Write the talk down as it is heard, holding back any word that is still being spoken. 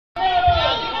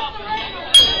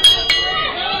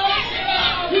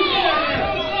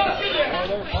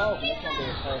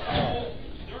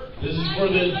for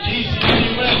the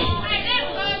Gcwf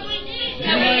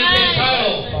United States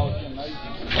title.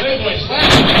 Playboy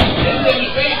slaps into the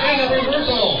face and a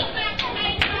reversal.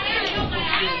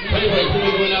 Playboy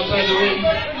quickly going outside the ring.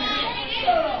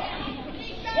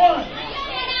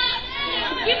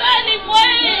 You might be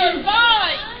playing,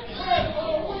 fight!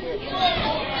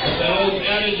 That old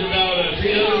adage about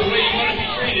treat others the way you want to be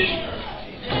treated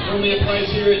firmly applies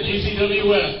here at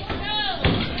Gcwf.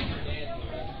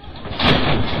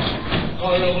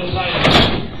 Collar elbow side.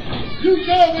 You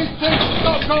tell these things to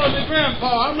stop calling me grandpa.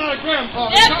 I'm not a grandpa.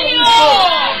 FDR!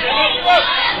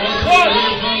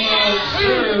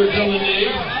 Sir, Dylan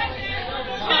Dave.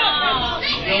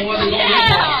 You don't want to go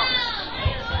grandpa.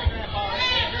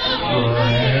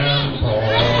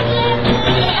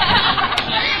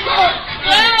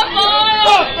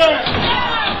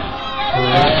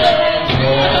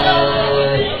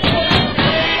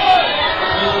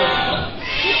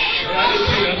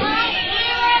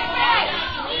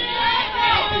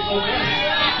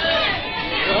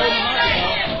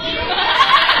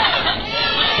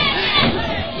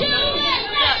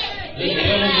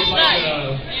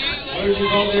 What did you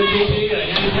call their GP? A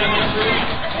handicap expert?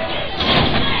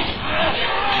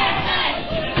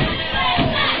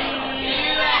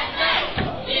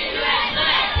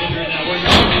 Patriot now working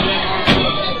on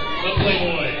the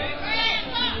Playboy.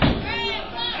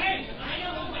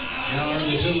 Now are the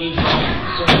two loose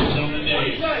circles on the day.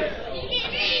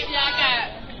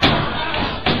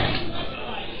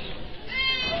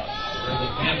 There's a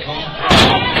fan call.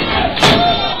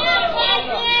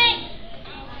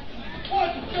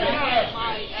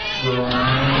 Oh,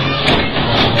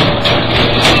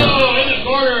 in the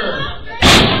corner.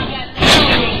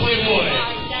 Playboy.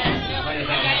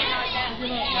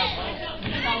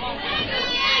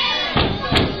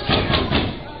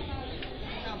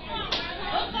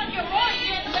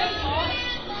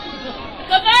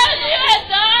 Come on,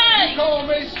 USA! You call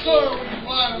me sir when you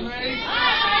fly to me.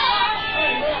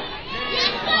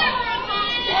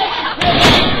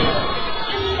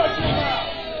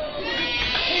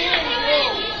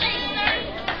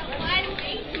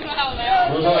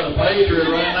 Looks like the Patriot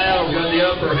right now has got the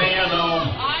upper hand on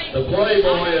the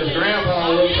Playboy as Grandpa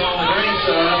looks on the green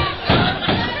side.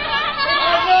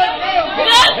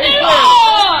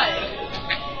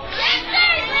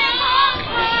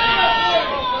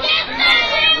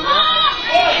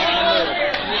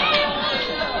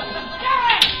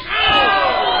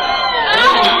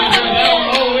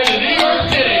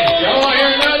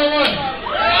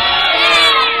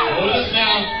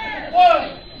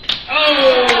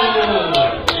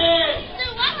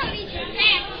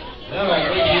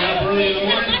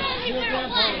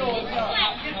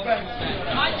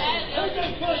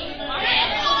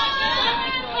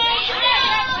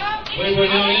 Playboy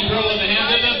now in trouble in the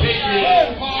hands of the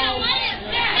Patriot.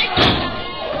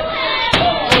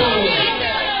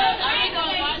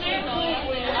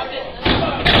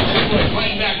 Playboy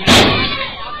fighting back now.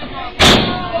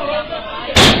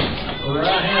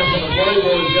 Right hand from the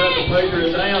Playboy's got the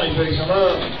Patriot down. He picks him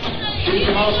up. Shoots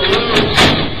him off the ropes.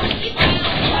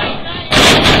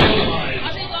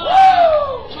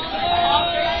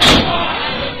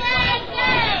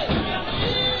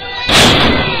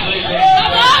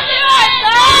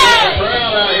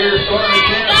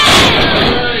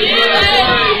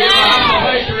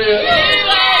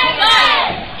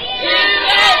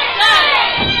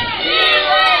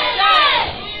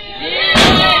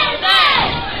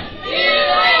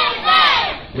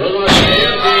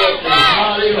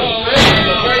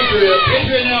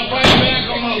 Patriot now fighting back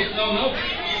almost. No.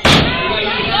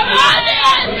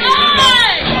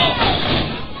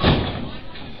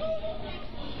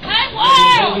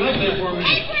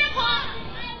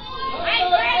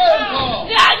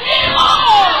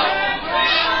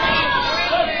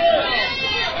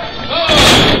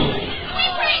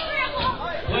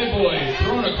 Playboy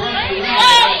thrown across the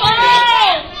ring.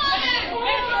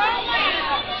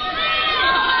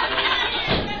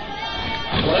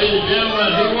 Ladies and gentlemen,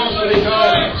 he wants to be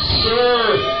called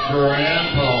Sir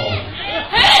Grandpa.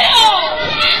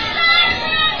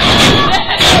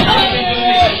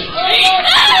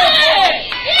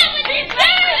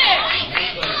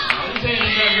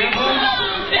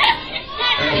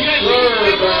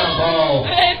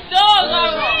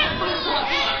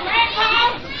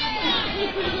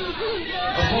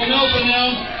 Open now.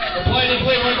 The play to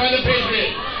Playboy by the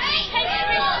Patriot.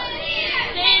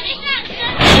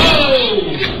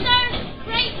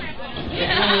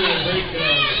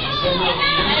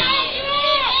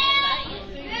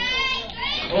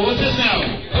 Well, what's this now?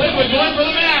 Playboy going for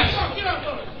the mask.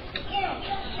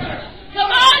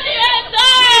 Come on,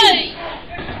 USA!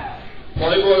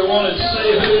 Playboy wanted to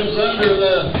see who's under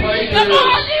the Patriot. Come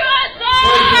on,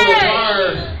 USA!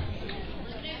 Fire.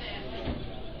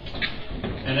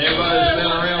 And everybody's been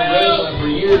around wrestling for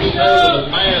years now. The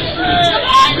mask is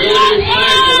really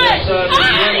effective inside the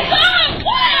ring.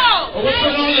 Well, what's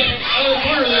going on in the other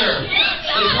corner there?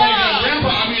 It's like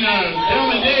Grandpa,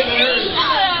 Delman Dave there.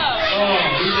 Oh,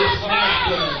 he just smashed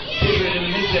Patriot in the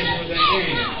midsection with that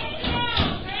game.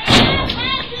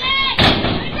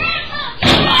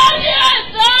 Come on,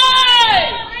 USA!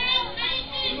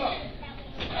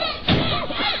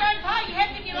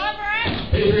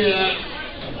 Patriot,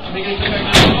 we can come back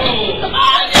now. Oh! Come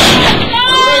on, USA! Come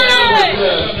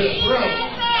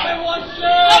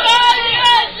on,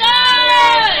 USA!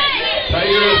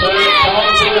 Patriot,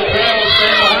 calling for the crowd,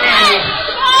 stand behind you.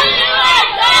 Come on,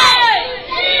 USA!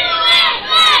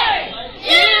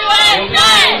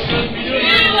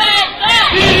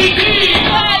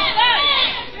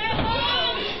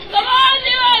 Come on,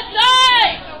 USA!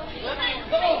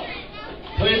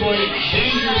 Playboy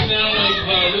dangerous now, like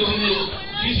losing his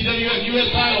Gcwf US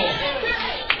title.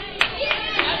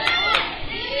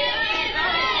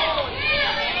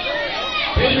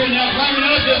 Patriot now climbing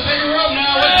up to the second rope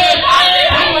now.